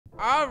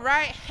All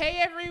right. Hey,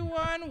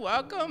 everyone.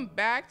 Welcome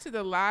back to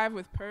the Live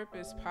with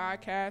Purpose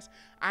podcast.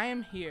 I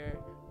am here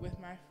with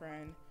my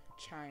friend,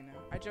 Chynna.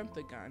 I jumped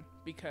the gun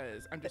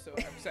because I'm just so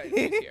excited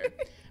she's here.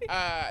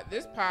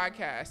 This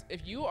podcast,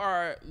 if you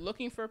are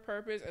looking for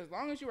purpose, as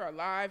long as you are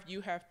alive,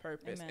 you have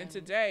purpose. Amen. And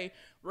today,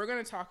 we're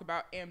going to talk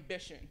about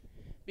ambition.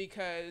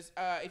 Because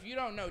if you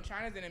don't know,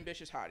 Chynna's an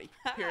ambitious hottie,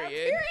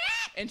 period.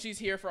 And she's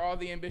here for all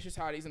the ambitious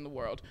hotties in the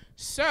world.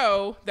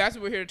 So that's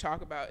what we're here to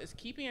talk about, is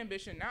keeping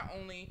ambition not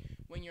only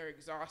when you're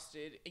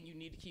exhausted and you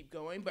need to keep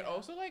going, but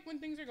also like when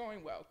things are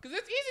going well. Because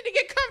it's easy to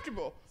get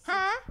comfortable,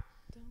 huh?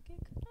 Don't get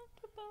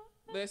comfortable.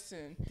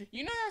 Listen,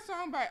 you know that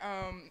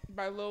song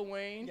by Lil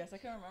Wayne? Yes, I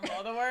can remember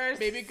all the words.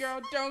 Baby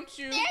girl, don't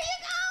you, There you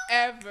go.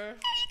 ever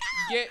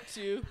get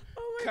too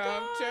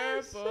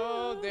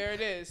comfortable. Gosh. There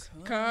it is.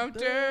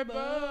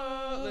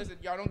 Comfortable. Listen,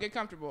 y'all don't get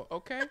comfortable,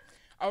 okay?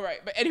 All right,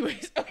 but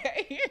anyways,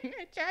 okay.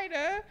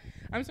 Chynna,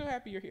 I'm so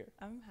happy you're here.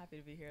 I'm happy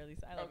to be here,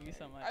 Lisa. I love you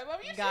so much. I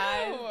love you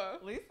guys,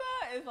 too. Lisa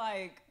is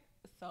like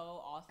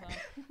so awesome.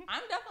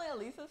 I'm definitely a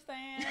Lisa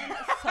stan,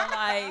 so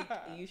like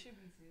you should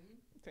be too.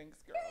 Thanks,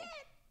 girl.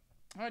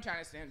 I'm a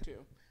Chynna stan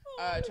too.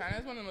 Chynna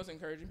is one of the most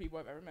encouraging people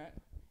I've ever met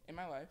in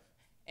my life,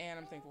 and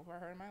I'm thankful for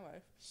her in my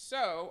life.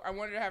 So I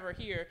wanted to have her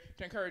here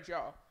to encourage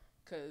y'all,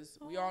 because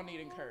we all need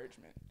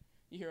encouragement.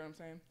 You hear what I'm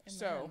saying? Amen.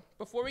 So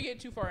before we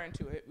get too far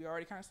into it, we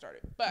already kind of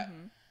started, but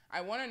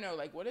I want to know,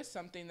 like, what is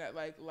something that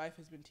like life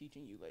has been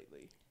teaching you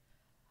lately?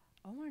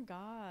 Oh my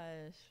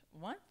gosh.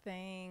 One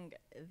thing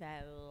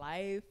that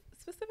life,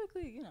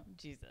 specifically,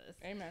 Jesus,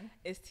 Amen,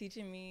 is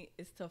teaching me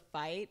is to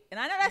fight. And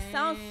I know that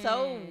sounds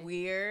so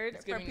weird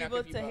It's for giving people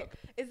knuck if you to buck.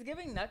 It's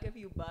giving knuck if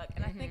you buck.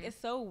 And I think it's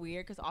so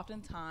weird because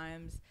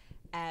oftentimes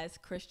as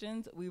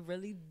Christians, we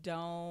really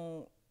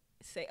don't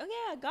say, oh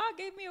yeah, God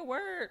gave me a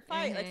word,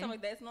 fight, like something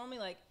like that. It's normally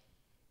like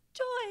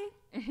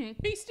joy.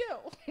 Be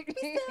still. Be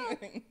still.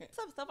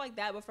 Some stuff like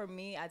that. But for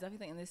me, I definitely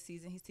think in this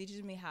season, he's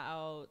teaching me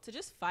how to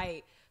just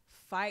fight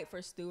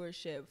for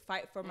stewardship,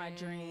 fight for my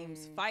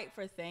dreams, fight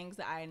for things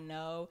that I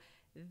know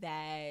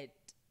that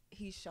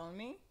he's shown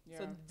me. Yeah.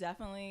 So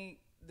definitely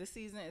this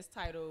season is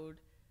titled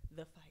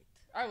The Fight.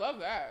 I love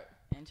that.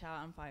 And child,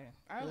 I'm fighting.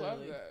 I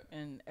love that.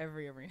 In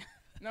every arena.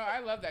 No, I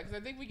love that, because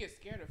I think we get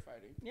scared of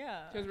fighting.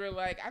 Yeah. Because we're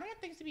like, I don't want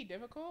things to be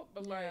difficult,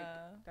 but like,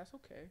 Yeah. that's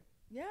okay.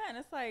 Yeah, and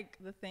it's like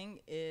the thing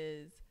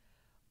is,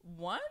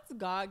 once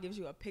God gives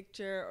you a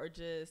picture or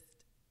just,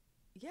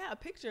 a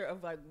picture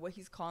of like what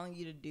he's calling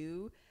you to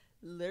do,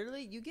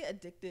 literally you get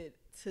addicted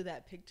to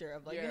that picture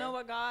of like, you know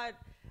what, God,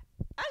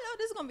 I know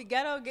this is going to be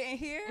ghetto getting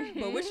here,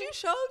 but what you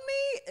showed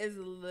me is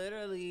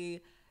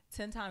literally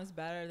 10 times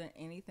better than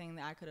anything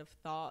that I could have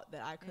thought,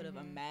 that I could have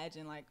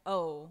imagined. Like,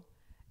 oh,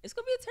 it's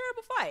going to be a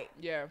terrible fight.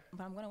 Yeah.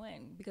 But I'm going to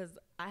win because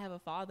I have a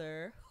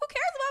father who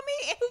cares about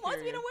me and who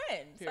wants me to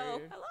win.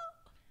 So, hello.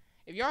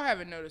 If y'all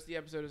haven't noticed, the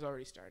episode has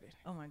already started.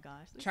 Oh my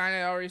gosh.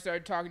 Chynna already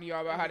started talking to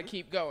y'all about how to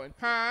keep going.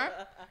 Huh?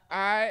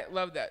 I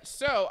love that.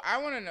 So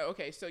I want to know,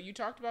 okay, so you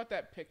talked about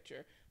that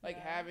picture, like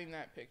having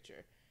that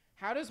picture.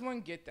 How does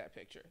one get that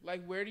picture?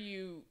 Like, where do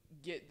you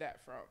get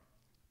that from?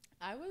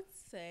 I would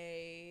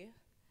say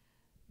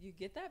you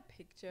get that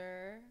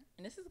picture,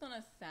 and this is going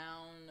to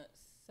sound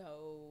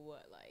so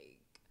like,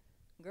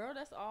 girl,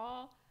 that's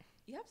all.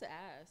 You have to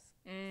ask.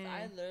 So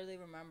I literally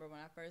remember when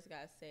I first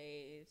got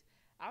saved,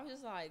 I was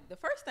just like, the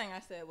first thing I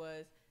said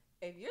was,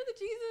 if you're the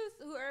Jesus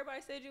who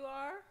everybody said you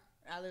are,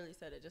 I literally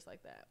said it just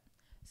like that.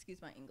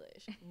 Excuse my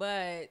English.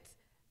 But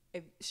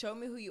show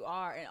me who you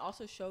are, and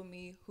also show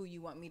me who you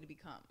want me to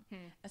become.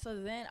 And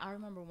so then I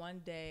remember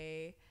one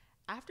day,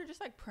 after just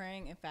like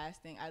praying and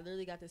fasting, I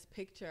literally got this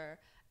picture.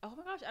 Oh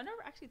my gosh, I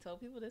never actually told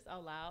people this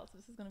out loud, so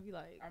this is going to be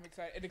like, I'm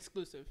excited. It's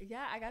exclusive.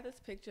 Yeah, I got this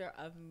picture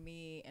of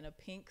me in a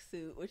pink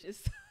suit, which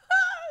is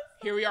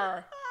Here we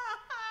are.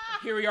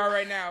 Here we are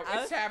right now.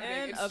 It's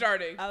happening. It's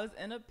starting. I was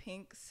in a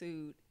pink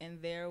suit,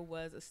 and there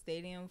was a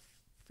stadium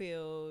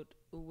filled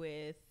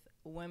with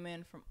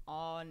women from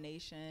all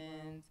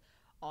nations,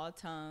 all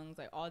tongues,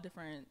 like all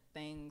different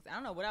things. I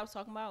don't know what I was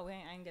talking about.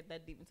 I didn't get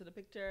that deep into the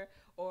picture,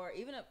 or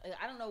even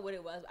I don't know what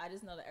it was. I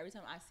just know that every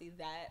time I see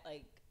that,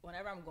 like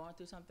whenever I'm going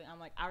through something, I'm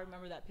like, I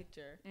remember that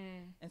picture,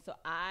 and so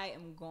I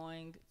am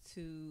going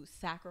to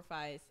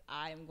sacrifice.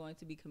 I am going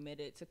to be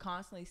committed to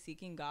constantly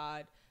seeking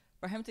God,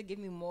 for him to give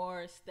me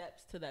more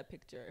steps to that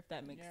picture, if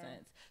that makes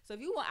sense. So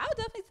if you want, I would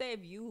definitely say, if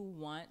you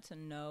want to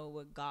know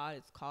what God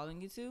is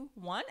calling you to,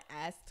 one,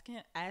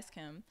 ask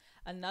him.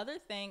 Another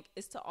thing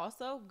is to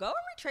also go and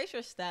retrace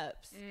your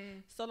steps.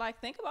 So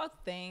like, think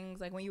about things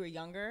like when you were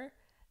younger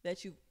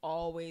that you've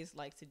always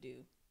liked to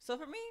do. So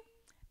for me,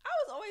 I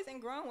was always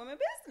in grown women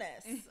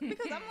business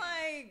because I'm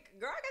like,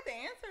 girl, I got the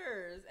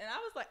answers. And I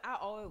was like, I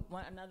always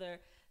want another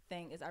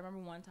thing is, I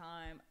remember one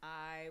time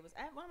I was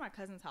at one of my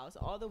cousin's house.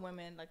 All the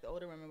women, like the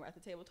older women, were at the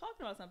table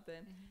talking about something.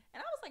 And I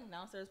was like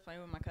downstairs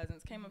playing with my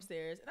cousins, came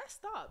upstairs, and I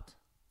stopped.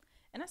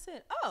 And I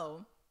said,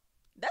 oh,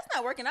 that's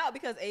not working out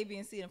because A, B,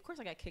 and C. And of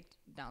course I got kicked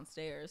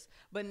downstairs.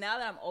 But now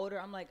that I'm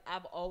older, I'm like,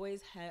 I've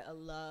always had a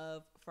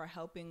love for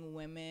helping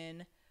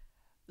women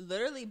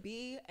literally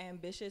be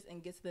ambitious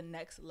and get to the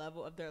next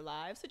level of their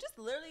lives. So just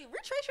literally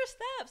retrace your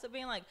steps of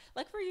being like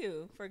for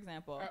you, for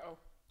example.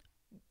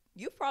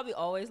 You've probably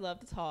always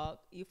loved to talk.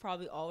 You've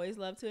probably always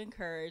loved to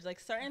encourage. Like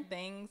certain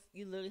things,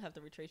 you literally have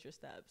to retrace your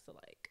steps. So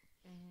like,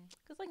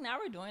 because like now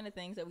we're doing the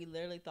things that we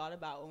literally thought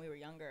about when we were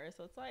younger.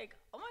 So it's like,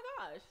 oh my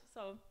gosh.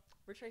 So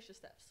retrace your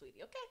steps,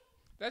 sweetie. Okay.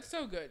 That's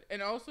so good.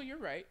 And also, you're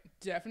right.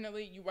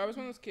 Definitely. I was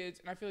one of those kids,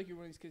 and I feel like you're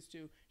one of these kids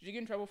too. Did you get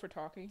in trouble for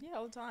talking? Yeah,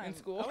 all the time. In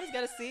school? I always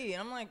got a C.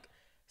 And I'm like,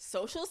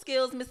 social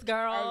skills, Miss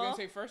Girl. I was going to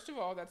say, first of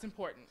all, that's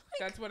important.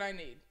 That's what I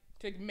need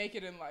to make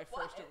it in life,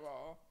 first of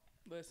all.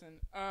 Listen.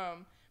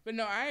 But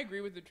no, I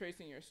agree with the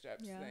tracing your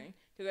steps thing.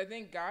 Because I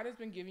think God has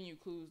been giving you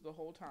clues the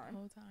whole time.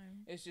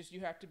 It's just you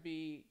have to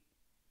be,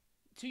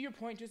 to your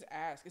point, just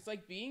ask. It's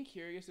like being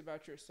curious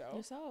about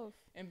yourself.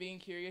 And being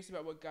curious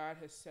about what God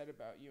has said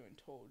about you and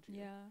told you.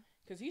 Yeah.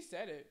 Because he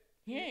said it.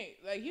 He ain't,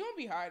 like, he won't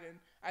be hiding.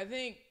 I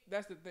think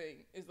that's the thing.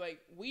 It's like,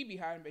 we be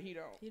hiding, but he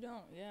don't. He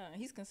don't, yeah.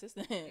 He's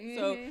consistent.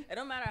 So it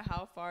don't matter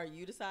how far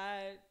you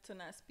decide to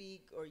not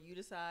speak or you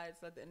decide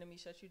to let the enemy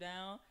shut you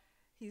down.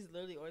 He's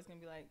literally always going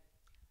to be like,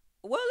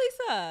 well,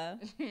 Lisa,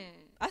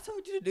 I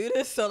told you to do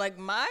this. So, like,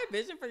 my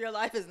vision for your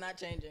life is not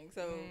changing.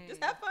 So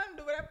just have fun,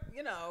 do whatever,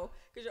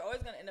 because you're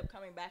always going to end up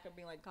coming back and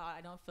being like, God,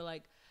 I don't feel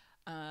like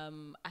I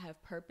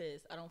have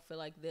purpose. I don't feel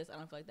like this. I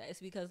don't feel like that.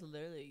 It's because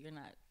literally you're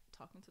not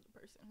talking to the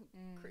person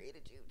who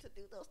created you to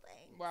do those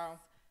things. Wow.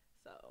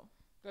 So.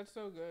 That's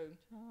so good.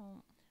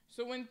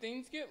 So when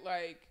things get,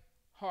 like,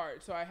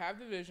 hard, so I have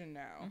the vision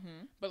now,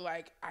 but,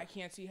 like, I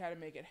can't see how to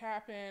make it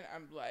happen.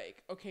 I'm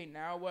like, okay,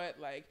 now what?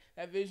 Like,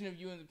 that vision of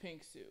you in the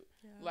pink suit.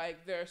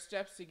 Like, there are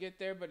steps to get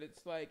there, but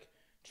it's, like,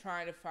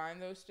 trying to find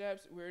those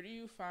steps. Where do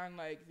you find,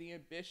 like, the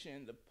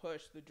ambition, the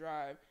push, the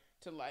drive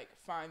to, like,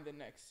 find the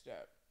next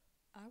step?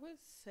 I would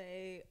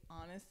say,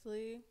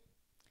 honestly,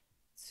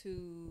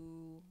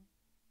 to...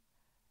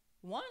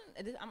 One,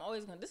 this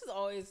is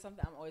always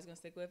something I'm always going to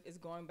stick with, is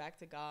going back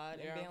to God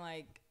and being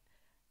like,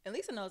 and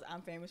Lisa knows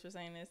I'm famous for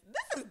saying this.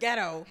 This is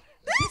ghetto.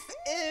 This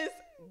is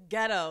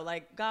ghetto.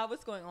 Like, God,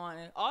 what's going on?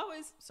 And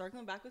always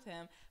circling back with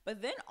him,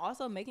 but then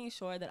also making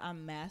sure that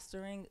I'm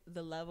mastering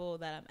the level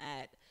that I'm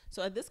at.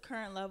 So at this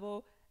current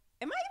level,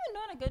 am I even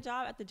doing a good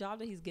job at the job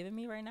that he's giving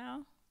me right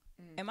now?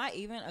 Am I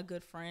even a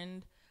good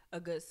friend,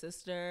 a good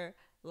sister?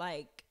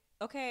 Like,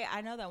 okay,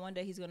 I know that one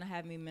day he's going to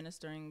have me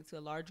ministering to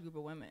a large group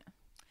of women.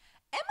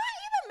 Am I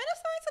even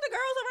ministering to the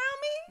girls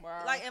around me?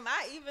 Wow. Like, am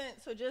I even,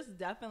 so just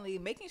definitely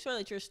making sure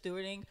that you're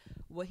stewarding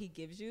what he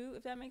gives you,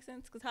 if that makes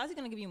sense. Because how's he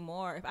going to give you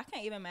more if I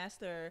can't even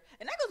master,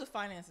 and that goes with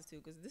finances too,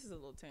 because this is a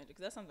little tangent,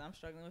 because that's something I'm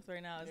struggling with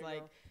right now. It's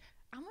like,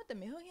 I want the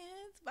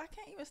millions, but I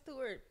can't even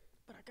steward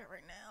what I got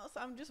right now. So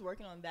I'm just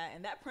working on that.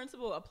 And that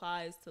principle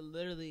applies to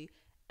literally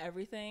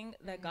everything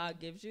that God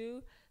gives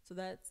you. So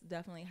that's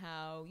definitely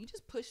how you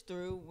just push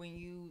through when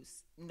you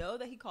know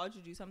that he called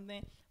you to do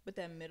something, but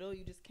that middle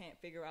you just can't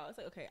figure out. It's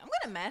like, okay, I'm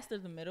going to master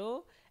the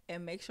middle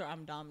and make sure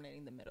I'm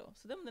dominating the middle.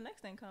 So then when the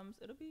next thing comes,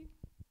 you'll be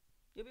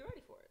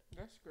ready for it.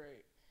 That's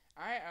great.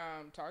 I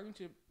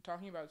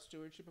talking about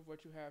stewardship of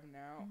what you have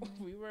now.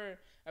 We were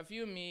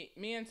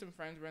me and some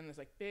friends were in this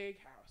like big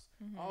house,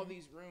 all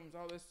these rooms,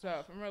 all this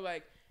stuff, and we're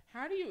like,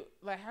 how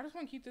does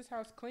one keep this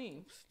house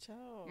clean?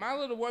 Child. My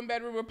little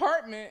 1-bedroom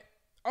apartment,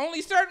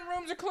 only certain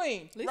rooms are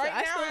clean. Lisa, right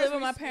I now, still live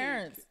with my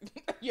parents.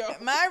 Yo,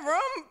 my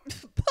room.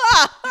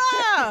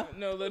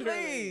 No,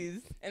 literally.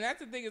 Please. And that's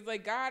the thing, is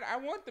like, God, I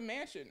want the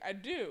mansion, I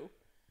do,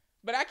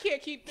 but I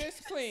can't keep this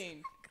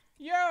clean.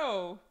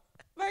 Yo,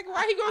 like,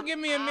 why he gonna give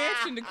me a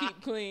mansion to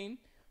keep clean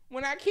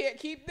when I can't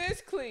keep this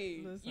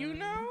clean? Listen, you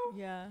know?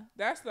 Yeah.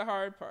 That's the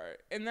hard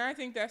part. And I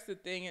think that's the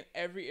thing in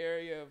every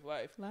area of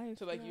life.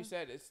 So like you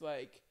said, it's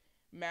like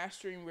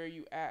mastering where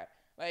you at.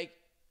 Like,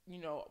 you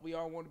know, we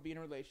all want to be in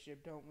a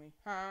relationship, don't we?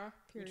 Huh?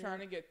 We're trying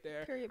to get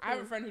there. I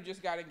have a friend who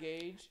just got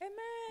engaged.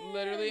 Amen.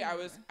 Literally, I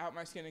was out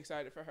my skin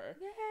excited for her.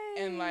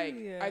 Yay. And like,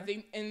 I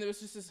think, and there was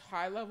just this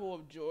high level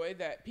of joy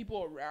that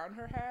people around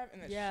her have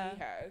and that she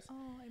has.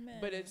 Oh, amen.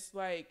 But it's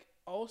like,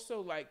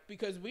 also like,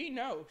 because we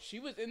know she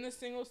was in the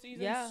single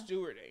season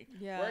stewarding,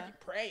 working,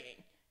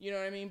 praying, you know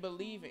what I mean,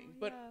 believing,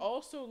 but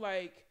also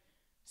like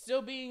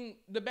still being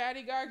the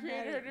baddie God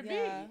created her to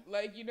be,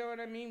 like, you know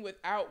what I mean,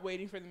 without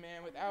waiting for the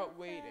man, without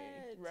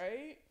waiting,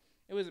 right?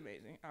 It was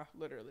amazing.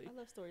 Literally, I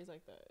love stories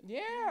like that.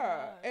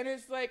 Yeah. And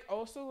it's like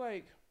also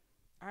like,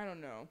 I don't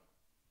know,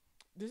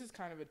 this is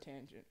kind of a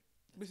tangent.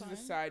 This is a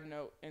side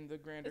note in the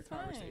grander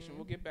conversation.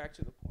 We'll get back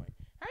to the point.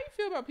 How do you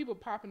feel about people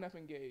popping up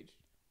engaged?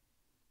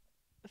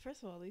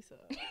 First of all, Lisa.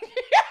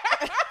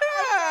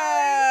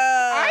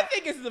 I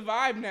think it's the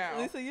vibe now.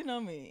 Lisa, you know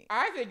me.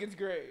 I think it's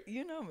great.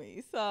 You know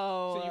me.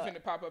 So you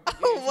finna pop up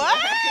engaged. What?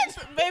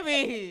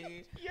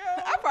 Baby. Yo.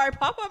 I'll probably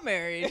pop up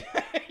married.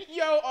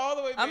 Yo, all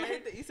the way married. I'm gonna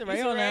hit the Issa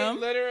Rae on them.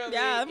 Literally.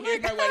 Yeah,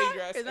 here's my wedding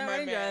dress. Here's my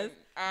wedding dress.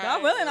 Man.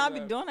 God willing, I'll be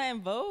doing that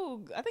in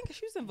Vogue. I think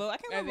she was in Vogue. I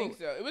can't remember. I think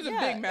so. It was a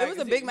big magazine. It was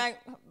a big mag.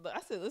 I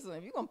said, listen,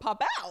 if you're gonna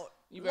pop out,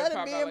 you better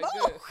let pop it be out in like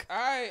Vogue. this.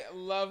 I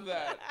love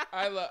that.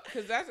 I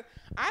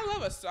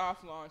love a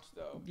soft launch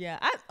though. Yeah.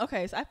 So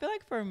I feel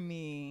like for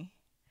me,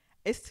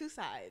 it's two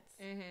sides.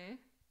 Mm-hmm.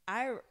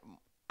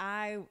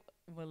 I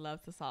would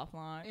love to soft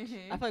launch. I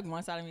feel like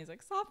one side of me is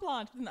like soft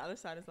launch, and the other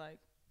side is like,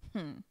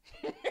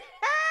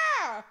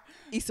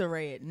 Issa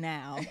Rae it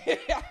now.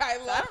 I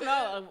don't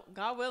know.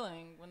 God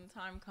willing, when the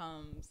time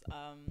comes,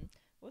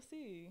 we'll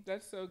see.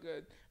 That's so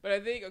good. But I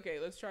think, okay,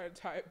 let's try to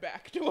tie it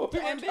back to what we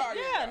were talking about.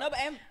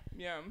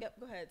 Yep,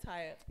 go ahead,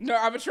 tie it. No,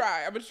 I'm gonna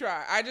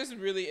try. I just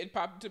really, it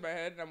popped into my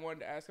head, and I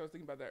wanted to ask. I was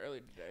thinking about that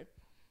earlier today.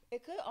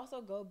 It could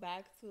also go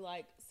back to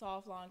like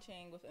soft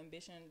launching with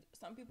ambition.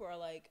 Some people are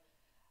like,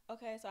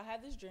 okay, so I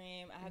have this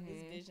dream, I have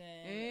this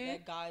vision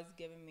that God's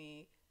given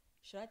me.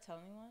 Should I tell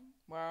anyone?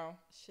 Wow.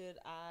 Should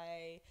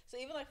I? So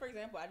even like, for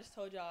example, I just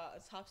told y'all a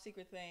top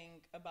secret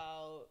thing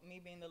about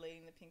me being the lady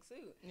in the pink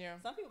suit. Yeah.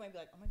 Some people might be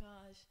like, oh my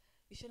gosh,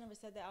 you should never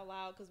said that out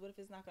loud, because what if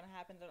it's not going to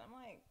happen? And I'm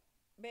like,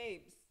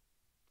 babes,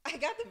 I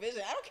got the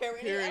vision. I don't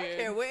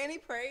care what any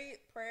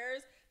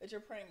prayers that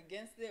you're praying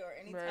against it or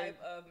any type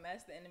of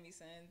mess the enemy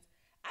sends.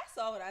 I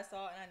saw what I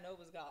saw, and I know it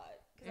was God,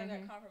 because I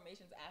got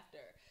confirmations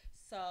after.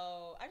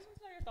 So I just want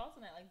to know your thoughts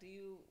on that. Like,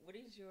 what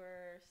is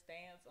your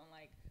stance on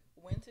like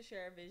when to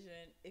share a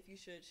vision, if you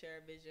should share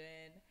a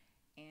vision,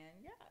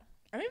 and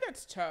I think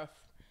that's tough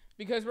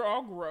because we're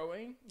all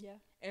growing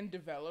and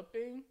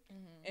developing,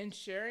 and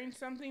sharing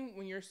something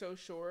when you're so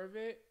sure of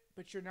it,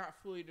 but you're not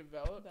fully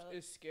developed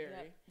is scary.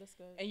 Yeah, that's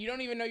good. And you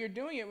don't even know you're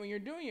doing it when you're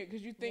doing it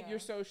because you think you're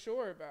so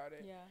sure about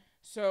it. Yeah.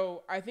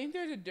 So I think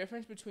there's a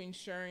difference between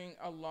sharing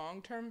a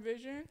long-term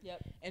vision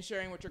and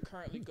sharing what you're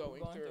currently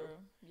going through.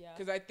 Yeah.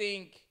 Because I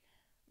think,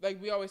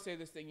 like we always say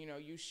this thing, you know,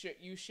 you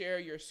share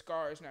your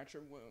scars, not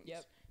your wounds.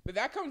 Yep. But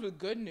that comes with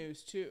good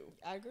news too.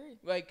 I agree.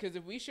 Like, because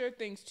if we share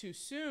things too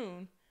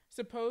soon,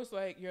 suppose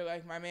like you're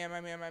like my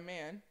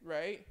man,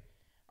 right?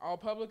 All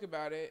public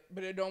about it,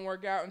 but it don't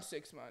work out in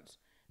 6 months.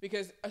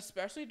 Because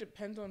especially it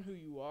depends on who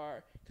you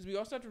are. Because we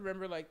also have to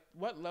remember, like,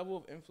 what level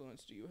of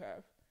influence do you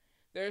have?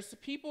 There's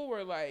people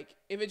where, like,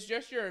 if it's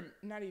just your,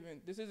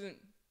 this isn't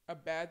a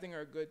bad thing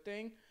or a good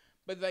thing,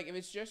 but, like, if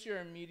it's just your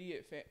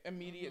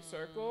immediate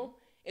circle,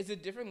 it's a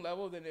different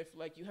level than if,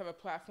 like, you have a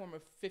platform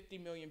of 50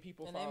 million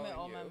people following you. And they meant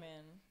all my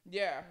men.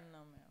 Yeah. No,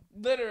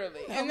 man.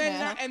 Literally. No, and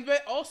then,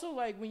 but also,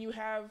 like, when you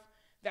have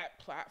that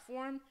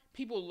platform,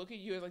 people look at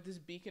you as, like, this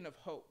beacon of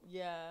hope.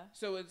 Yeah.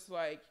 So it's,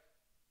 like,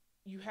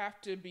 you have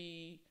to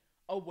be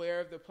aware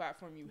of the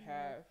platform you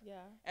have. Yeah.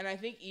 And I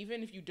think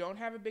even if you don't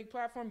have a big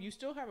platform, you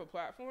still have a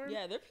platform.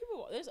 Yeah,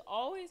 there's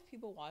always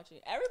people watching.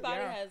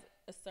 Everybody has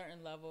a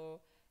certain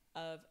level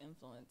of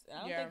influence. And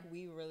I don't think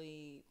we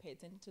really pay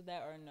attention to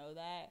that or know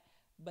that.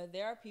 But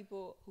there are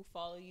people who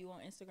follow you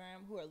on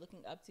Instagram who are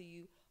looking up to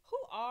you, who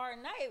are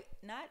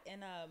not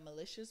in a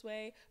malicious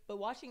way, but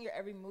watching your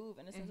every move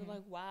in a sense of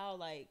like, wow,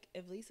 like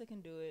if Lisa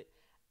can do it,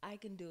 I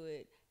can do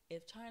it.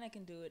 If Chynna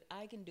can do it,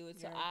 I can do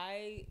it. So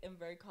I am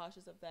very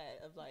cautious of that,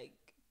 of like,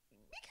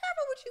 be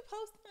careful what you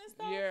posting and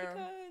stuff,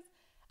 because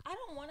I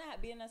don't want to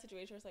be in that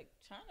situation where it's like,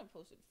 Chynna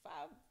posted 5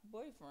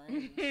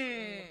 boyfriends in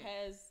the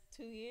past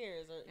 2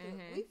 years. Or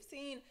we've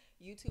seen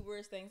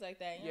YouTubers, things like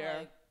that, and you're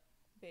like,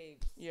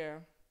 babes. Yeah.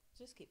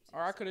 Just keep.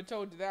 Or I could have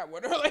told you that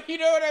one. Or like, you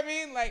know what I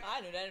mean? Like,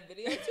 I knew that in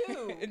video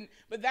too.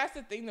 But that's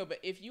the thing though. But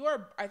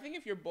I think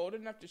if you're bold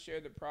enough to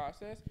share the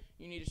process,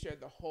 you need to share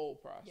the whole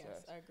process.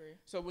 Yes, I agree.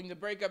 So when the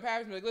breakup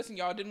happens, be like, listen,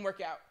 y'all, it didn't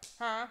work out,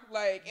 huh?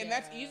 Like, and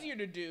that's easier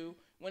to do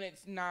when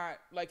it's not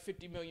like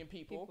 50 million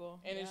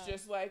people. And it's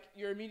just like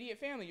your immediate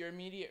family, your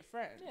immediate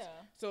friends. Yeah.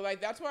 So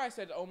like that's why I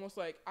said almost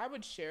like I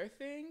would share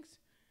things,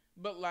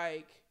 but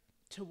like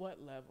to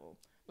what level?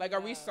 Like, are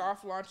we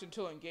soft launched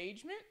until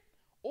engagement?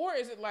 Or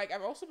is it like,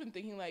 I've also been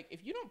thinking, like,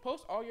 if you don't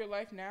post all your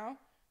life now,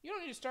 you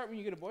don't need to start when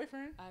you get a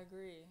boyfriend. I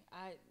agree.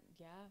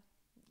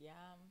 Yeah.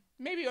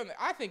 Maybe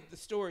I think the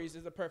stories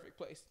is the perfect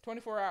place.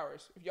 24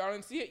 hours. If y'all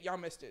didn't see it, y'all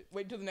missed it.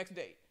 Wait until the next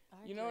date.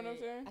 You know what I'm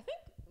saying? I think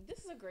this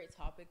is a great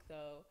topic,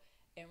 though,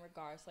 in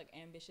regards to, like,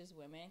 ambitious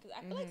women. Because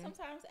I feel like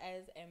sometimes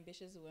as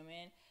ambitious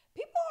women,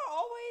 people are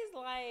always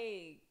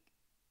like,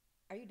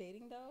 are you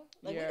dating, though?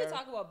 Like, we could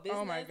talk about business.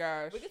 Oh, my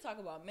gosh. We could talk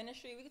about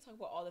ministry. We could talk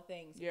about all the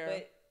things. Yeah.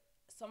 But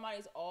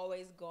somebody's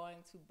always going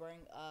to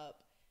bring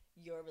up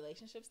your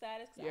relationship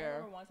status. Cause I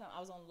remember one time I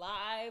was on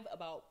live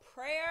about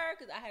prayer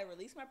because I had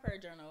released my prayer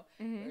journal.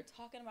 We were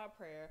talking about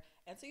prayer.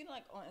 And so, you know,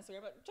 like on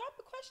Instagram, like, drop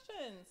the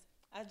questions.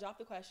 I dropped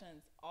the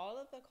questions. All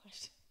of the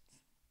questions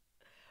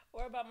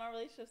were about my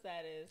relationship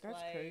status. That's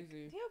like,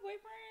 crazy. Do you have a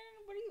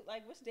boyfriend? What do you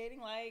like? What's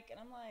dating like?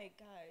 And I'm like,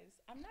 guys,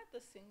 I'm not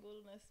the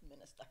singleness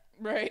minister.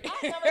 Right.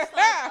 I never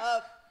signed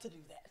up to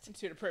do that. I'm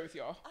here to pray with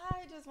y'all.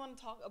 I just want to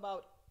talk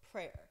about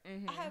prayer.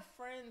 I have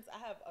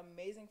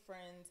amazing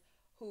friends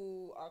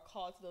who are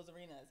called to those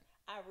arenas.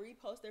 I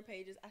repost their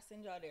pages. I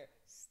send y'all there.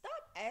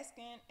 Stop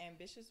asking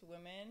ambitious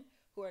women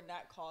who are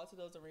not called to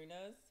those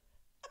arenas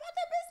about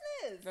their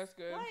business. That's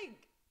good.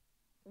 Like,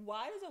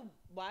 why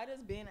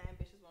does being an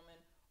ambitious woman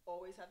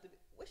always have to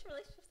be? What's your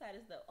relationship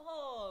status though?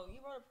 Oh,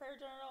 you wrote a prayer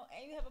journal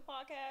and you have a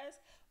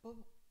podcast, but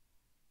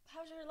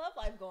how's your love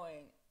life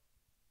going?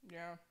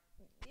 Yeah.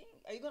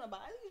 Are you gonna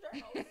buy these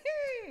journals?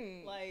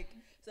 Like,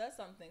 so that's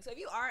something. So if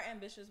you are an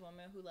ambitious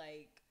woman who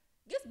like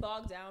gets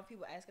bogged down with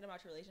people asking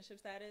about your relationship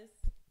status.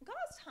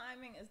 God's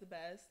timing is the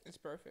best. It's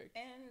perfect.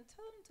 And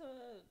tell them to,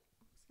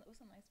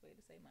 what's a nice way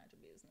to say mind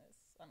your business?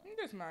 I don't know.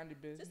 Just mind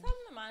your business. Just tell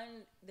them to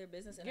mind their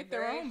business in a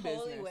very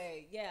holy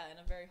way. Yeah, in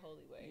a very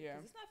holy way. Yeah.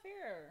 'Cause it's not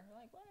fair.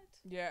 Like, what?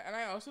 Yeah, and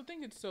I also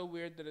think it's so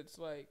weird that it's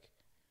like,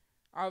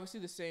 obviously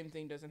the same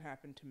thing doesn't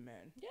happen to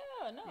men.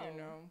 Yeah, no. You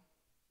know?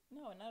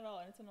 No, not at all.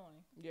 And it's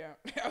annoying. Yeah,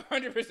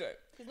 100%.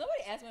 Because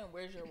nobody asks me,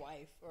 where's your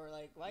wife? Or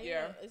like, why you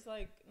know, it's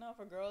like, no,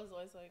 for girls, it's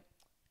always like,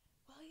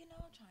 well, you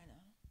know, Chynna,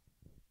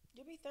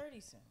 you'll be 30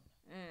 soon.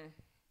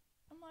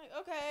 I'm like,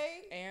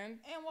 okay. And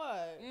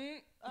what?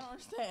 I don't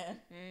understand.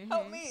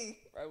 Help me.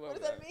 I love what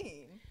does that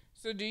mean?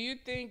 So do you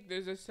think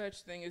there's a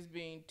such thing as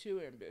being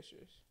too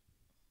ambitious?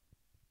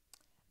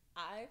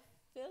 I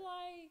feel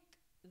like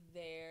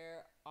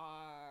there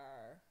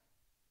are...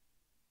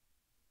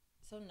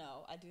 So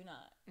no, I do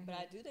not. But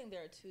I do think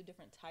there are two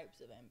different types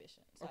of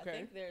ambition. So I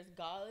think there's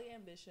godly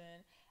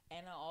ambition,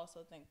 and I also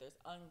think there's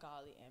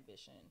ungodly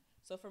ambition.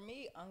 So for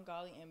me,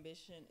 ungodly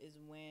ambition is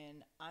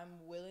when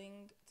I'm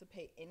willing to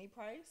pay any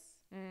price.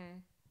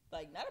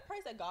 Like, not a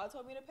price that God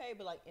told me to pay,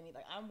 but like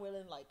I'm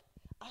willing, like,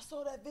 I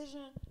saw that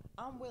vision,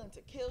 I'm willing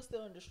to kill,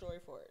 steal, and destroy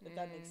for it, if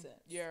that makes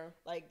sense. Yeah.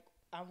 Like,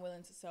 I'm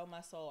willing to sell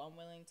my soul, I'm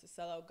willing to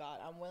sell out God,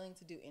 I'm willing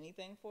to do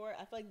anything for it.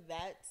 I feel like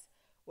that's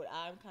what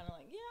I'm kind of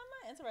like, yeah, I'm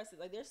not interested.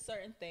 Like, there's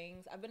certain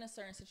things, I've been in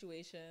certain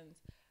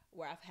situations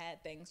where I've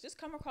had things just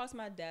come across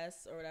my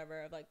desk or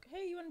whatever, of like,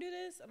 hey, you want to do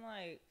this? I'm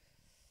like,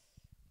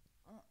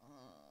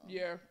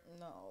 yeah.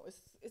 No,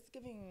 it's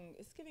giving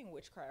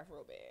witchcraft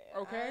real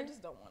bad. Okay. I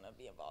just don't want to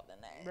be involved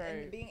in that.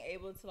 Right. And being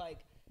able to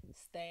like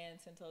stand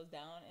 10 toes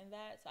down in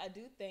that. So I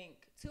do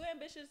think too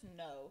ambitious,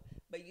 no,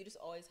 but you just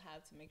always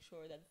have to make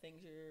sure that the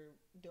things you're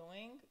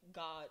doing,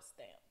 God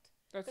stamped.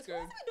 That's good. Because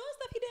once you're doing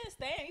stuff He didn't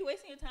stamp, you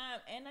wasting your time,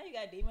 and now you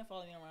got a demon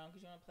following you around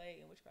because you want to play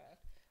in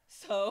witchcraft.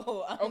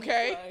 So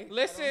okay, like,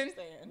 listen,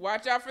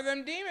 watch out for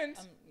them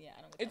demons. Yeah,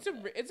 I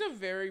don't. It's a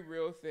very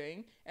real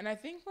thing, and I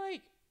think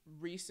like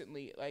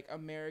recently, like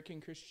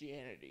American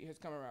Christianity has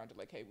come around to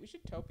like, hey, we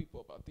should tell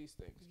people about these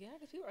things. Yeah,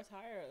 because people are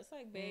tired. It's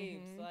like,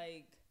 babes,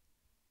 like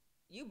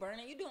you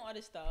burning, you doing all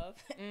this stuff,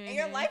 and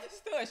your life is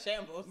still in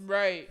shambles.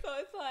 Right. So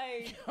it's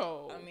like,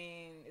 I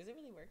mean, is it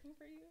really working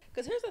for you?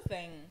 Because here's the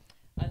thing.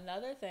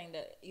 Another thing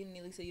that you,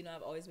 Lisa, you know,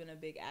 I've always been a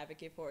big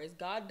advocate for is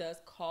God does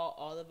call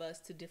all of us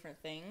to different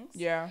things.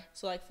 Yeah.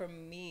 So like for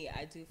me,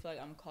 I do feel like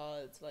I'm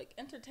called to like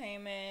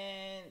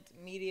entertainment,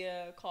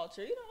 media,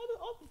 culture, you know,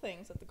 all the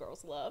things that the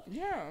girls love.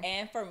 Yeah.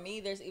 And for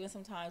me, there's even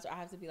some times where I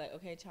have to be like,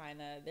 okay,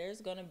 Chynna, there's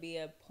going to be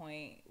a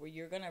point where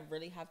you're going to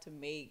really have to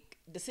make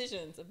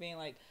decisions of being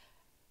like,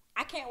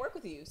 I can't work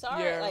with you.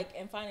 Sorry. Yeah. Like,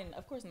 and finding,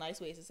 of course,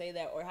 nice ways to say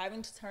that, or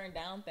having to turn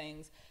down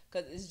things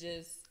because it's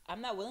just,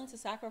 I'm not willing to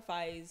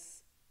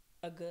sacrifice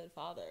a good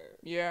father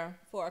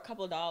for a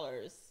couple of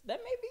dollars.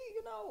 That may be,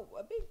 you know,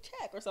 a big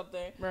check or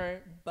something.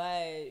 Right.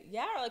 But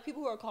yeah, like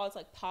people who are called to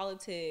like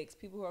politics,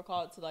 people who are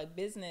called to like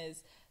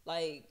business,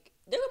 like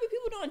there gonna be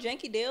people doing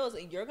janky deals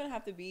and you're gonna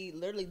have to be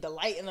literally the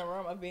light in the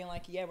room of being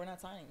like, yeah, we're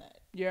not signing that.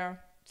 Yeah.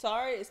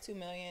 Sorry, it's 2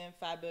 million,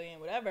 5 billion,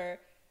 whatever.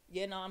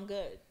 Yeah, no, I'm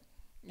good.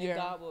 And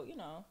God will, you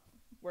know,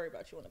 worry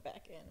about you on the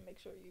back end and make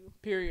sure you.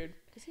 Period.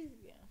 Because he's,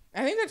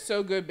 I think that's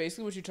so good,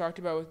 basically what you talked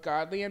about with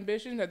godly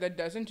ambition, that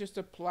doesn't just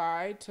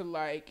apply to,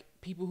 like,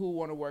 people who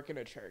want to work in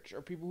a church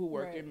or people who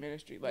work in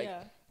ministry. Like,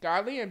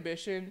 godly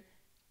ambition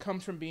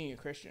comes from being a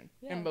Christian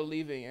and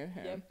believing in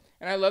Him. Yep.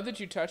 And I love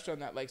that you touched on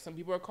that. Like, some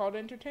people are called to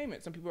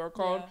entertainment. Some people are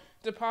called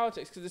to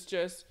politics because it's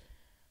just,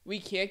 we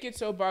can't get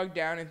so bogged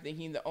down in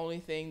thinking the only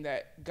thing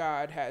that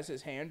God has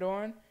His hand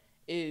on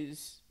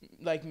is,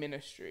 like,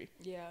 ministry.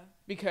 Yeah.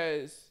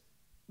 Because...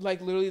 like,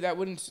 literally,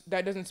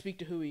 that doesn't speak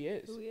to who He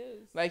is. Who He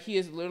is. Like, He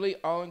is literally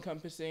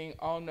all-encompassing,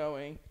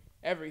 all-knowing,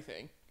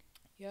 everything.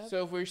 Yep.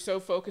 So if we're so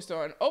focused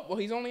on, oh, well,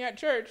 He's only at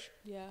church.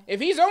 Yeah. If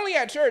He's only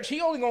at church,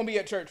 He only going to be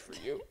at church for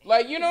you.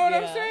 Like, you know what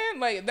I'm saying?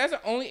 Like, that's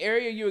the only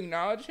area you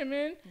acknowledge Him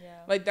in.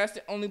 Yeah. Like, that's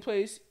the only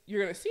place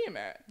you're going to see Him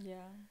at. Yeah.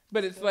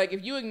 But it's like,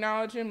 if you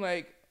acknowledge Him,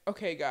 like,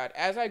 okay, God,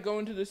 as I go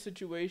into this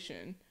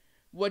situation...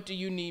 what do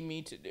you need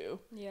me to do?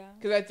 Yeah.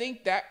 Because I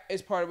think that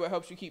is part of what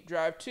helps you keep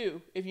drive,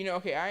 too. If you know,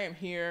 okay, I am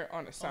here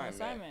on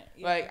assignment.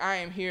 Yeah. Like, I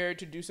am here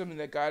to do something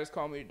that God has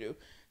called me to do.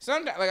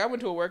 Sometimes, like, I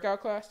went to a workout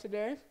class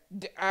today.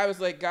 I was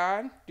like,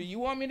 God, do you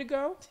want me to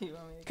go?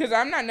 Because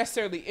I'm not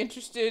necessarily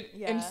interested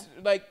in,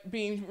 like,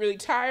 being really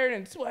tired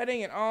and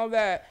sweating and all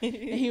that. And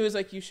He was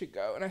like, you should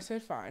go. And I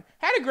said, fine.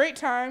 Had a great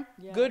time.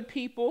 Yeah. Good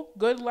people.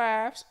 Good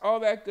laughs. All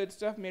that good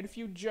stuff. Made a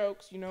few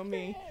jokes. You know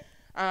me.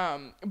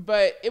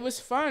 But it was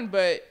fun.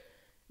 But...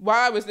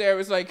 while I was there, it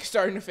was like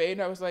starting to fade,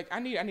 and I was like, I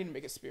need to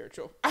make it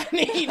spiritual. I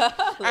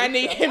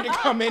need Him to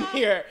come in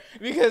here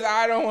because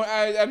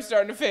I'm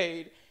starting to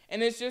fade.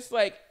 And it's just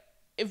like,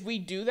 if we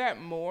do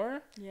that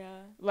more,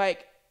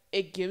 like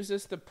it gives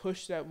us the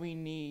push that we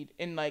need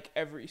in like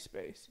every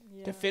space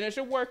to finish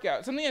a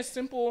workout. Something as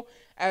simple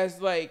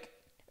as like,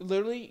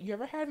 literally, you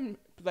ever had him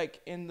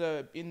like in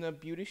the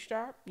beauty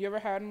shop? You ever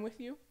had him with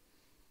you?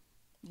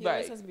 He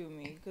always has to be with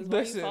me. Because why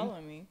are you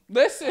following me?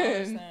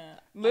 Listen.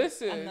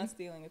 I'm not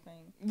stealing a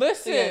thing.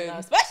 Listen. So yeah, no,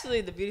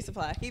 especially the beauty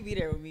supply. He be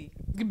there with me.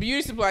 The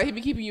beauty supply, he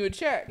be keeping you in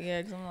check.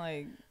 Yeah, because I'm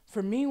like.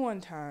 For me,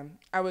 one time,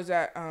 I was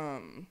at, I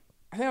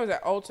think I was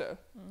at Ulta.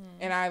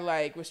 And I,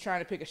 like, was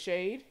trying to pick a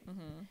shade.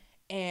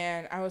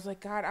 And I was like,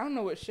 God, I don't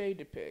know what shade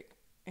to pick.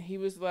 And he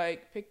was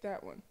like, pick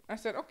that one. I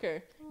said,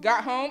 okay.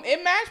 Got home.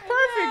 It matched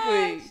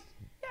perfectly.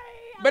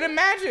 But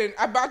imagine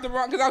I bought the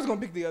wrong, because I was going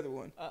to pick the other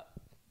one.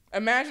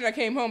 Imagine I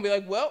came home and be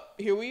like, well,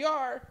 here we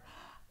are.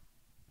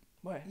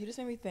 What? You just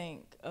made me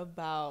think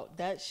about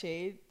that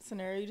shade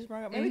scenario you just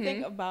brought up. Made me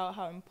think about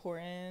how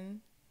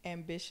important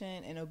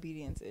ambition and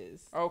obedience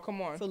is. Oh,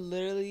 come on. So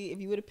literally, if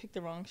you would have picked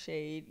the wrong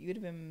shade, you would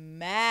have been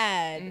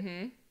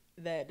mad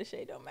that the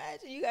shade don't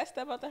match. And you got to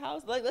step out the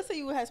house. Like, let's say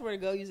you had somewhere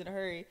to go, you was in a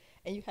hurry,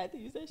 and you had to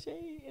use that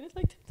shade, and it's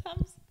like 10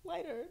 times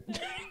lighter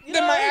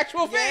than my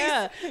actual face.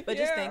 Yeah, but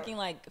just thinking,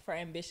 like, for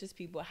ambitious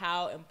people,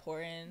 how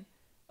important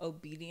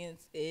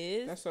obedience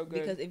is. That's so good.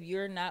 Because if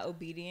you're not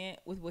obedient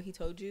with what he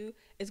told you,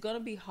 it's going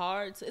to be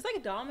hard. It's like a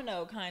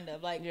domino, kind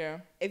of. Like,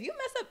 if you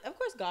mess up, of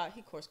course, God,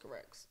 he course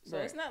corrects. So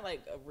it's not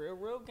like a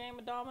real game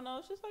of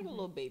dominoes. It's just like a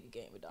little baby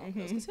game of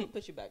dominoes. Because he'll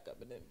put you back up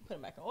and then put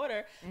them back in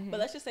order. But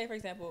let's just say, for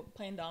example,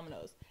 playing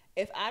dominoes.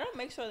 If I don't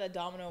make sure that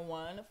domino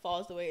 1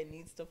 falls the way it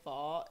needs to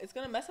fall, it's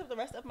going to mess up the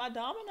rest of my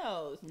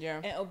dominoes.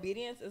 Yeah. And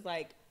obedience is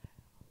like,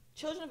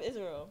 children of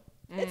Israel.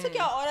 It took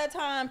y'all all that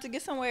time to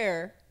get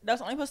somewhere. That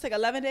was only supposed to take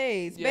 11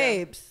 days,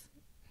 babes.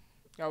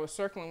 Y'all was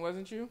circling,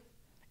 wasn't you?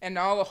 And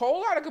a whole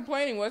lot of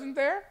complaining, wasn't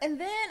there? And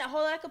then a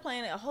whole lot of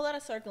complaining, a whole lot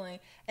of circling.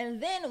 And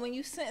then when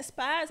you sent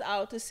spies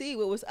out to see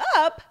what was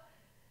up,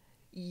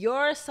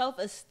 your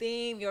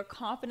self-esteem, your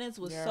confidence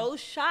was so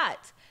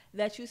shot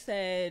that you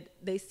said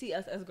they see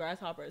us as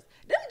grasshoppers.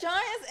 Them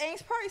giants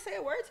ain't probably say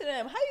a word to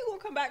them. How you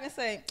gonna come back and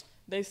say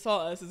they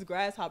saw us as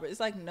grasshoppers? It's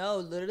like, no,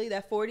 literally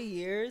that 40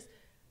 years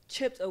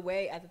chipped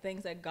away at the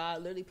things that God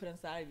literally put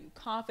inside of you.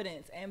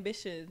 Confidence,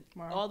 ambition,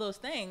 all those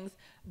things.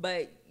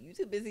 But you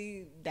too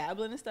busy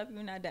dabbling in stuff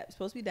you're not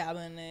supposed to be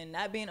dabbling in,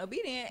 not being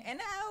obedient. And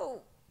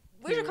now,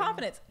 where's your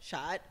confidence?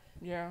 Shot.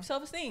 Yeah.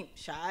 Self-esteem?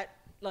 Shot.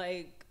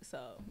 Like,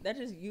 so that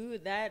just you,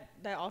 that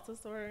altar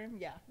story.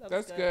 Yeah.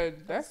 That's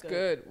good. That's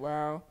good.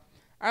 Wow.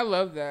 I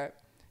love that.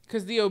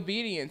 Because the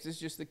obedience is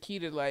just the key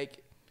to,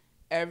 like,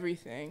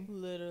 everything.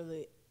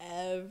 Literally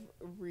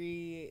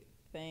everything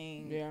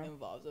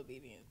involves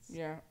obedience.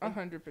 Yeah,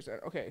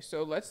 100%. Okay,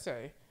 so let's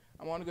say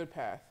I'm on a good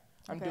path.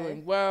 I'm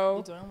doing well.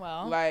 You're doing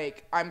well.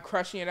 Like, I'm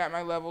crushing it at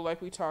my level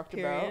like we talked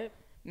about.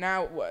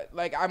 Now what?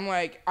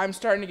 I'm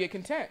starting to get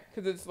content.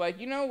 Because it's like,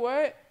 you know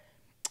what?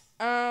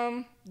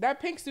 That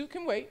pink suit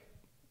can wait.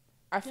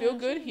 I feel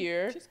good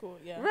here. She's cool,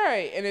 yeah.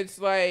 Right, and it's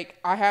like,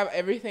 I have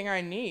everything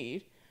I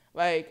need.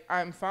 Like,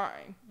 I'm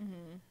fine.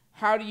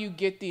 How do you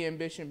get the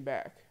ambition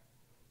back?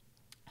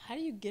 How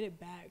do you get it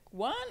back?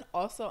 One,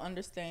 also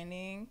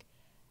understanding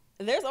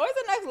there's always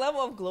a next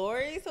level of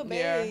glory. So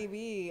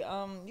baby,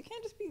 you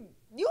can't just be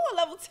you on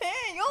level 10.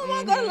 You don't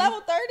want to go to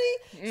level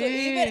 30. So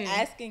even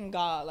asking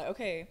God, like,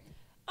 okay,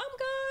 I'm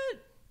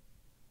God.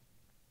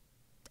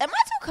 Am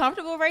I too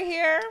comfortable right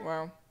here?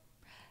 Wow.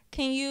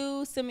 Can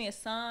you send me a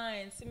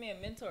sign, send me a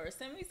mentor,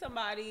 send me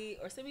somebody,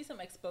 or send me some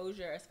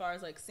exposure as far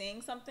as like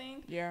seeing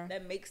something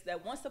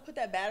that wants to put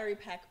that battery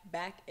pack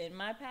back in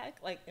my pack,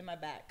 like in my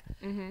back,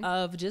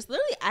 of just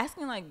literally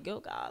asking like, yo,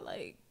 God,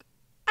 like,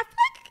 I feel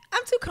like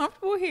I'm too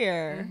comfortable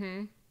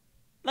here.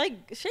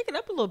 Like, shake it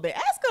up a little bit.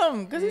 Ask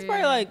him, because he's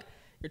probably like,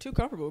 you're too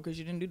comfortable because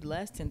you didn't do the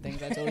last 10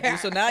 things I told you.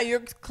 So now you're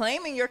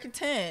claiming you're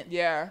content.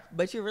 Yeah.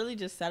 But you're really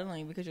just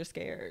settling because you're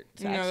scared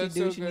to actually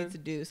do what you need to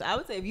do. So I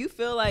would say if you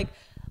feel like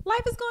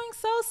life is going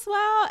so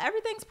swell,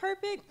 everything's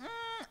perfect,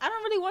 I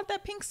don't really want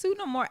that pink suit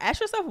no more.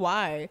 Ask yourself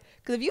why.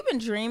 Because if you've been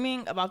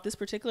dreaming about this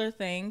particular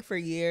thing for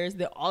years,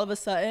 then all of a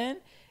sudden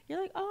you're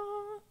like,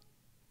 oh,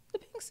 the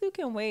pink suit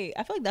can wait.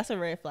 I feel like that's a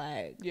red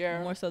flag.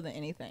 Yeah. More so than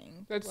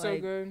anything. That's like, so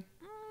good.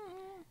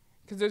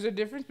 Because there's a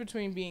difference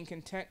between being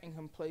content and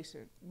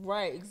complacent.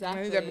 Right,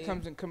 exactly. I think that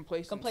becomes a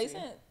complacency.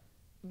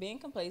 Being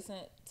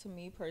complacent, to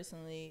me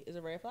personally, is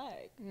a red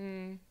flag.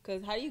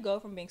 Because how do you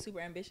go from being super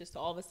ambitious to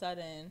all of a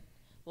sudden,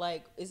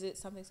 like, is it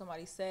something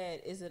somebody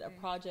said? Is it a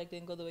project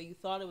didn't go the way you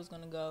thought it was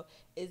going to go?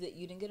 Is it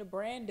you didn't get a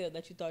brand deal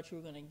that you thought you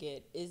were going to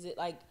get? Is it,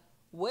 like,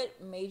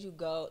 what made you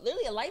go,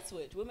 literally a light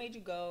switch, what made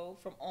you go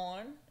from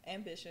on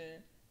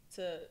ambition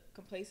to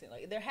complacent?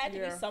 Like, there had to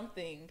be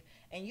something.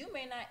 And you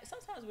may not,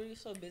 sometimes we're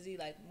so busy,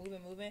 like,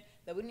 moving,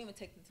 that we didn't even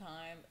take the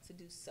time to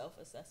do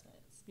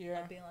self-assessments. Yeah.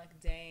 Like, being like,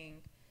 dang,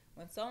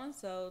 when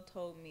so-and-so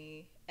told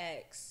me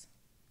X,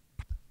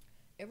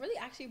 it really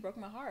actually broke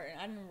my heart.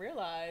 And I didn't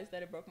realize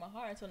that it broke my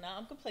heart. So now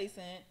I'm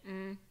complacent.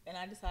 And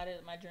I decided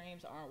that my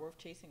dreams aren't worth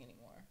chasing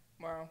anymore.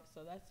 Wow.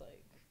 So that's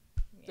like,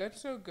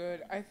 that's so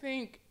good. I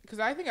think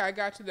I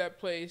got to that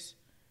place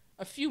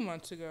a few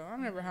months ago. I don't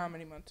remember how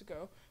many months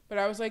ago. But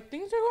I was like,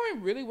 things are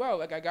going really well.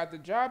 Like, I got the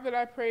job that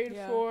I prayed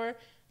for.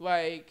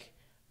 Like,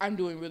 I'm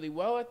doing really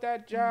well at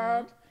that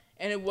job.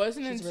 And it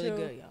wasn't until... She's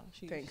really good,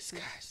 y'all. Thanks,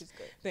 guys. She's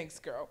good. Thanks,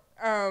 girl.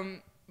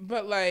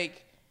 But,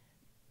 like,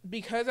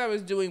 because I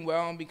was doing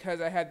well and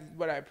because I had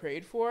what I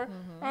prayed for,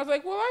 I was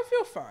like, well, I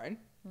feel fine.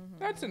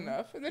 That's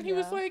enough. And then he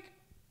was like,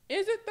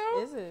 is it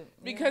though? Is it?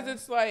 Because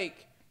it's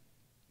like,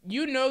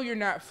 you know, you're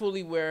not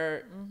fully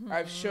where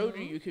I've showed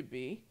you could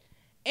be.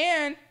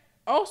 And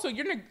also,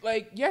 you're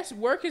like, yes,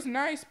 work is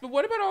nice, but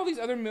what about all these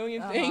other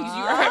million things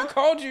I have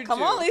called you to?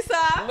 Come on, Lisa.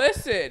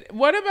 Listen,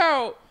 what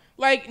about,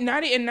 like,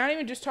 not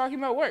even just talking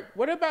about work.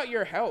 What about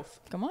your health?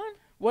 Come on.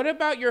 What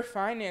about your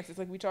finances,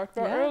 like we talked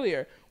about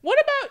earlier? What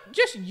about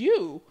just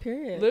you?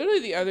 Period. Literally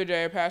the other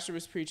day, a pastor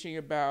was preaching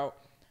about,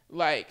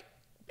 like,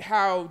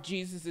 how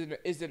Jesus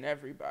is in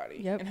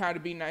everybody and how to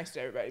be nice to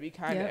everybody, be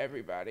kind to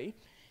everybody.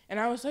 And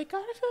I was like,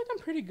 God, I feel like I'm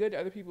pretty good to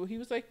other people. He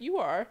was like, you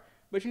are,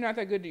 but you're not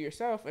that good to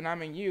yourself, and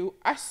I'm in you.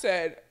 I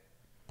said,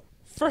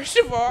 first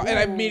of all, and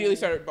I immediately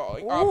started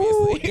bawling,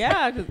 obviously.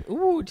 Yeah,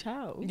 because,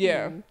 child.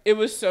 Yeah, it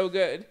was so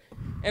good.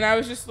 And I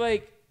was just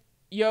like,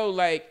 yo,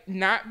 like,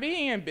 not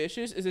being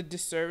ambitious is a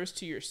disservice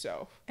to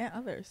yourself. And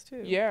others,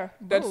 too. Yeah,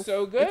 that's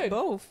so good. It's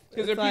both.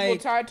 Because they're people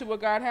tied to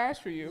what God has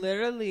for you.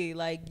 Literally,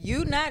 like,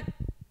 you not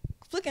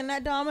flicking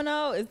that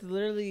domino is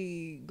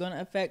literally going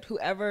to affect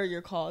whoever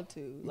you're called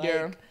to.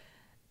 Like,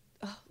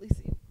 oh, Lisa.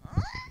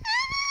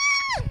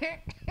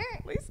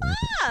 Lisa.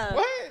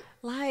 What?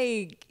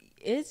 Like,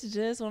 it's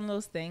just one of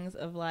those things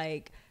of,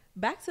 like,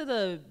 back to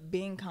the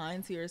being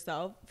kind to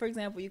yourself. For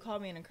example, you call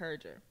me an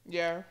encourager.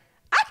 Yeah.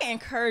 I can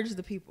encourage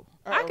the people.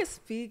 I can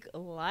speak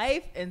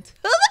life into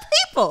the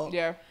people.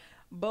 Yeah.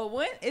 But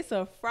when it's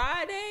a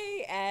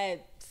Friday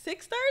at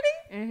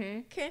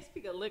 6:30, can't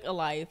speak a lick of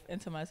life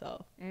into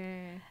myself.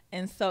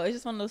 And so it's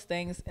just one of those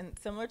things. And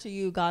similar to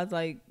you, God's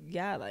like,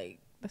 yeah, like,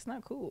 that's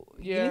not cool.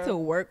 You need to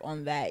work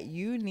on that.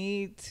 You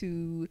need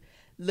to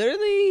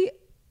literally,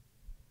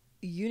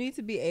 you need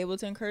to be able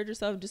to encourage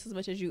yourself just as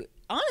much as you,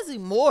 honestly,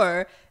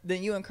 more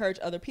than you encourage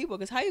other people.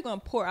 Because how are you going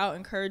to pour out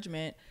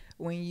encouragement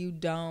when you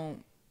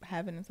don't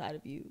have it inside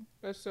of you?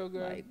 That's so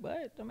good. Like,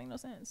 what? Don't make no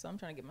sense. So I'm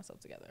trying to get myself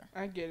together.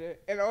 I get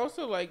it. And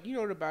also, like, you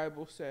know, the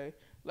Bible say,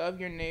 love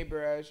your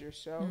neighbor as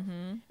yourself.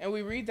 And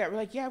we read that, we're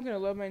like, yeah, I'm going to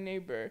love my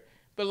neighbor.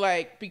 But,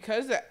 like,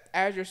 because the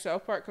as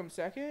yourself part comes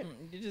second,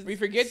 we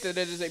forget that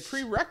it is a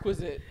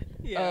prerequisite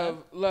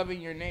of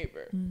loving your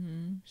neighbor.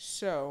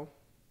 So,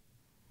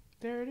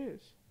 there it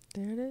is.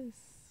 There it is.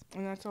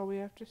 And that's all we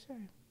have to say.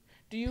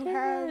 Do you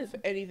have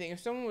anything, if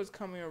someone was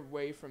coming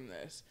away from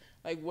this,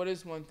 like, what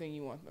is one thing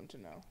you want them to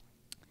know?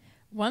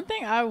 One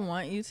thing I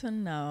want you to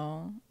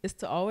know is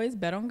to always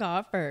bet on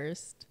God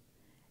first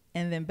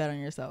and then bet on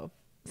yourself.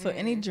 So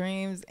any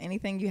dreams,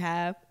 anything you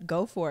have,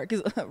 go for it.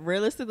 Because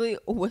realistically,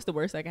 what's the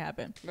worst that can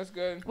happen? That's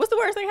good. What's the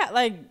worst that can happen?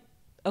 Like,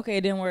 okay,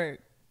 it didn't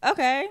work.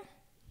 Okay.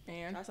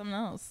 And try something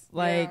else.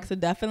 Like, so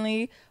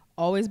definitely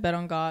always bet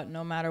on God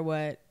no matter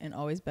what, and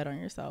always bet on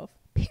yourself.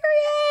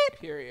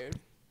 Period.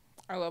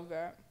 I love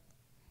that.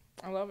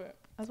 I love it.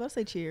 I was about to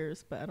say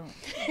cheers, but I don't.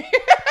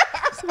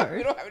 Sorry.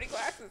 We don't have any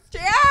glasses.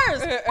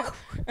 Cheers!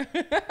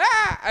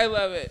 I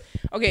love it.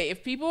 Okay,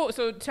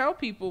 so tell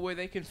people where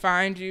they can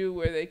find you,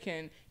 where they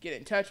can get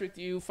in touch with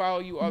you, follow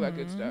you, all that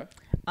good stuff.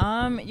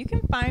 You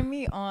can find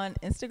me on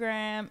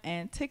Instagram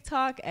and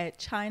TikTok at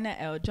Chynna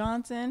L.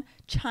 Johnson.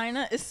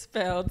 Chynna is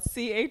spelled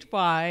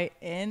Chyna.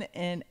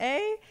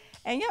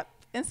 And yep,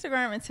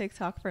 Instagram and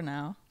TikTok for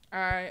now.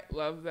 I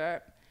love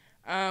that.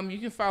 You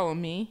can follow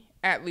me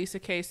at Lisa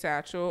K.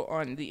 Satchel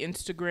on the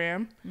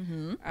Instagram.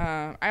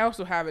 I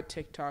also have a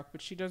TikTok, but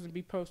she doesn't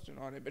be posting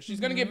on it. But she's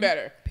going to get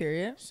better.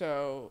 Period.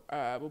 So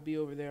we'll be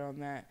over there on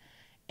that.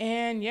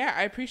 And yeah,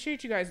 I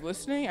appreciate you guys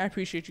listening. I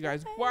appreciate you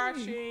guys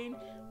watching.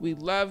 We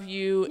love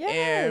you.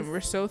 And we're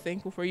so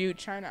thankful for you.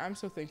 Chynna, I'm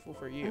so thankful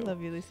for you. I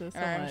love you, Lisa, so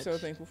much. I'm so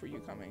thankful for you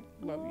coming.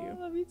 Love you. I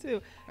love you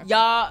too. Okay.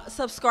 Y'all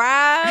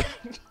subscribe,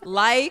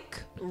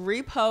 like,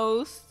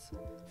 repost.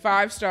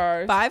 5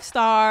 stars. 5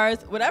 stars.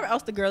 Whatever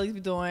else the girlies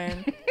be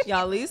doing.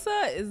 Y'all,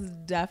 Lisa is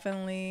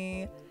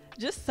definitely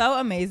just so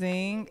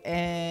amazing.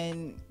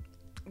 And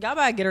y'all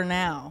better get her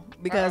now.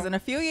 Because in a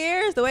few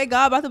years, the way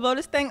God about to blow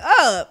this thing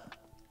up,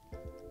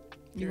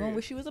 you gonna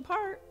wish you was a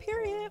part.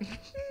 Period.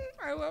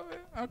 I love it.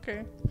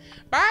 Okay.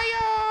 Bye,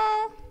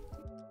 y'all.